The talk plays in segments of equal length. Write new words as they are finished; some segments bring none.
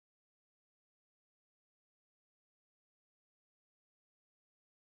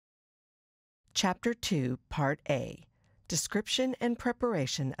Chapter 2, Part A, Description and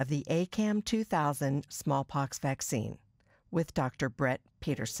Preparation of the ACAM2000 Smallpox Vaccine, with Dr. Brett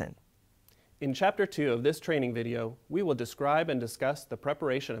Peterson. In Chapter 2 of this training video, we will describe and discuss the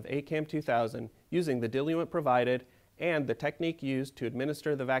preparation of ACAM2000 using the diluent provided and the technique used to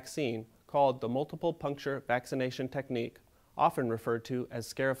administer the vaccine called the multiple puncture vaccination technique, often referred to as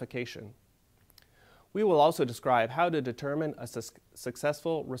scarification. We will also describe how to determine a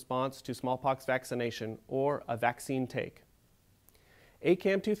successful response to smallpox vaccination, or a vaccine take.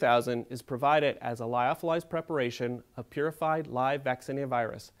 ACAM2000 is provided as a lyophilized preparation of purified live vaccinia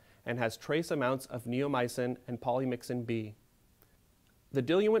virus and has trace amounts of neomycin and polymyxin B. The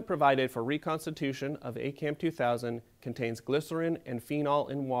diluent provided for reconstitution of ACAM2000 contains glycerin and phenol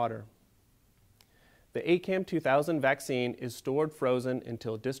in water. The ACAM2000 vaccine is stored frozen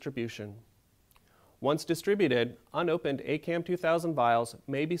until distribution. Once distributed, unopened ACAM2000 vials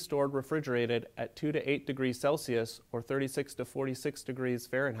may be stored refrigerated at 2 to 8 degrees Celsius or 36 to 46 degrees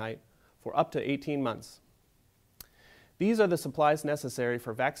Fahrenheit for up to 18 months. These are the supplies necessary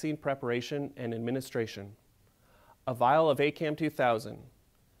for vaccine preparation and administration: a vial of ACAM2000,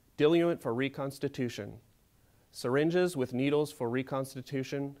 diluent for reconstitution, syringes with needles for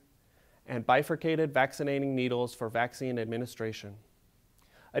reconstitution, and bifurcated vaccinating needles for vaccine administration.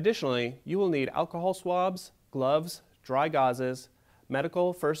 Additionally, you will need alcohol swabs, gloves, dry gauzes,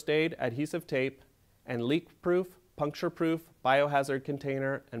 medical first aid adhesive tape, and leak-proof, puncture-proof biohazard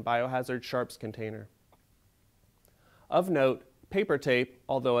container and biohazard sharps container. Of note, paper tape,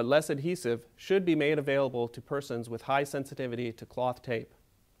 although less adhesive, should be made available to persons with high sensitivity to cloth tape.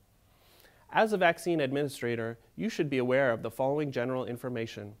 As a vaccine administrator, you should be aware of the following general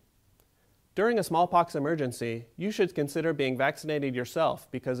information. During a smallpox emergency, you should consider being vaccinated yourself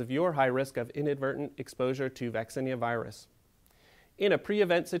because of your high risk of inadvertent exposure to vaccinia virus. In a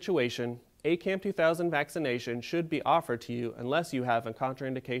pre-event situation, ACAM2000 vaccination should be offered to you unless you have a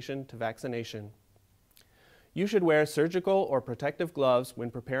contraindication to vaccination. You should wear surgical or protective gloves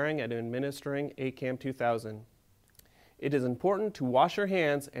when preparing and administering ACAM2000. It is important to wash your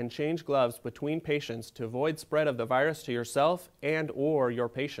hands and change gloves between patients to avoid spread of the virus to yourself and/or your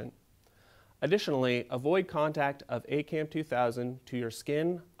patient. Additionally, avoid contact of ACAM2000 to your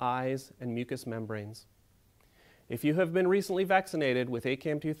skin, eyes, and mucous membranes. If you have been recently vaccinated with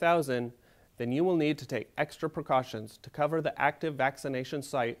ACAM2000, then you will need to take extra precautions to cover the active vaccination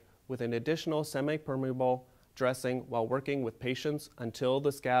site with an additional semi-permeable dressing while working with patients until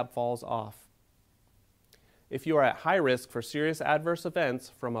the scab falls off. If you are at high risk for serious adverse events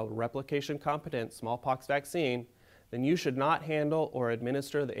from a replication-competent smallpox vaccine, then you should not handle or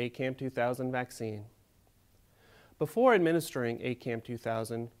administer the ACAM2000 vaccine. Before administering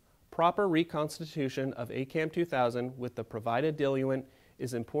ACAM2000, proper reconstitution of ACAM2000 with the provided diluent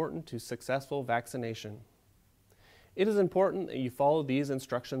is important to successful vaccination. It is important that you follow these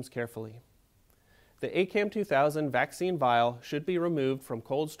instructions carefully. The ACAM2000 vaccine vial should be removed from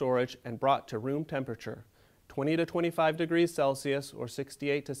cold storage and brought to room temperature, 20 to 25 degrees Celsius or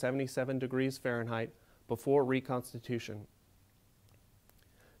 68 to 77 degrees Fahrenheit, before reconstitution.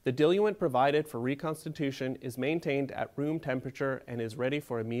 The diluent provided for reconstitution is maintained at room temperature and is ready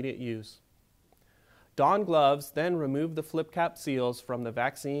for immediate use. Don gloves, then remove the flip cap seals from the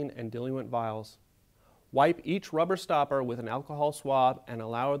vaccine and diluent vials. Wipe each rubber stopper with an alcohol swab and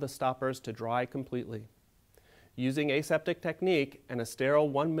allow the stoppers to dry completely. Using aseptic technique and a sterile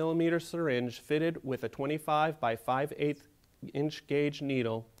 1 millimeter syringe fitted with a 25 by 5/8 inch gauge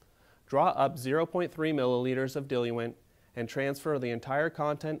needle, draw up 0.3 milliliters of diluent and transfer the entire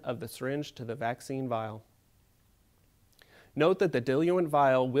content of the syringe to the vaccine vial. Note that the diluent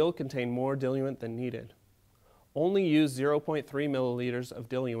vial will contain more diluent than needed. Only use 0.3 milliliters of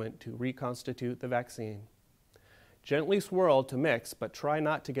diluent to reconstitute the vaccine. Gently swirl to mix, but try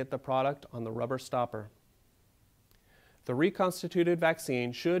not to get the product on the rubber stopper. The reconstituted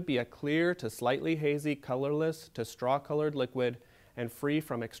vaccine should be a clear to slightly hazy, colorless to straw-colored liquid and free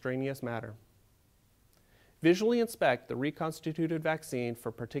from extraneous matter. Visually inspect the reconstituted vaccine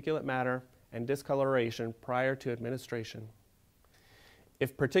for particulate matter and discoloration prior to administration.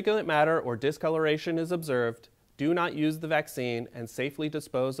 If particulate matter or discoloration is observed, do not use the vaccine and safely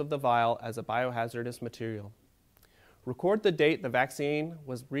dispose of the vial as a biohazardous material. Record the date the vaccine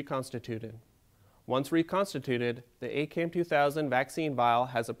was reconstituted. Once reconstituted, the ACAM2000 vaccine vial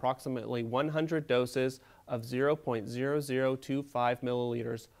has approximately 100 doses of 0.0025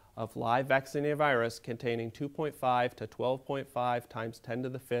 milliliters of live vaccinia virus containing 2.5 to 12.5 times 10 to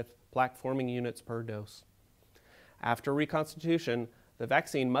the 5th plaque-forming units per dose. After reconstitution, the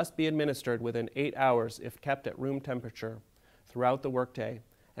vaccine must be administered within 8 hours if kept at room temperature throughout the workday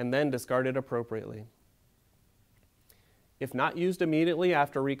and then discarded appropriately. If not used immediately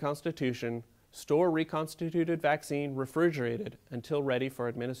after reconstitution, store reconstituted vaccine refrigerated until ready for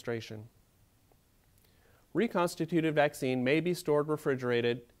administration. Reconstituted vaccine may be stored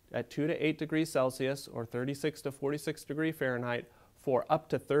refrigerated at 2 to 8 degrees Celsius or 36 to 46 degrees Fahrenheit for up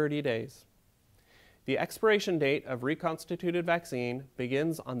to 30 days. The expiration date of reconstituted vaccine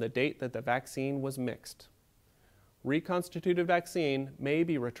begins on the date that the vaccine was mixed. Reconstituted vaccine may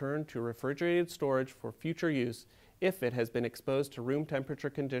be returned to refrigerated storage for future use if it has been exposed to room temperature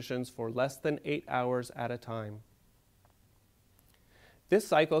conditions for less than 8 hours at a time. This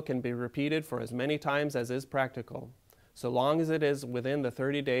cycle can be repeated for as many times as is practical, so long as it is within the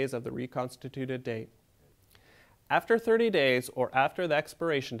 30 days of the reconstituted date. After 30 days or after the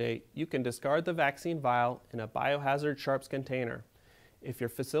expiration date, you can discard the vaccine vial in a biohazard sharps container if your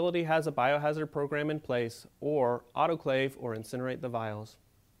facility has a biohazard program in place, or autoclave or incinerate the vials.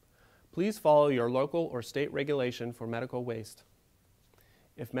 Please follow your local or state regulation for medical waste.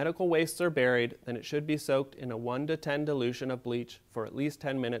 If medical wastes are buried, then it should be soaked in a 1 to 10 dilution of bleach for at least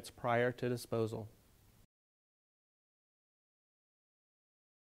 10 minutes prior to disposal.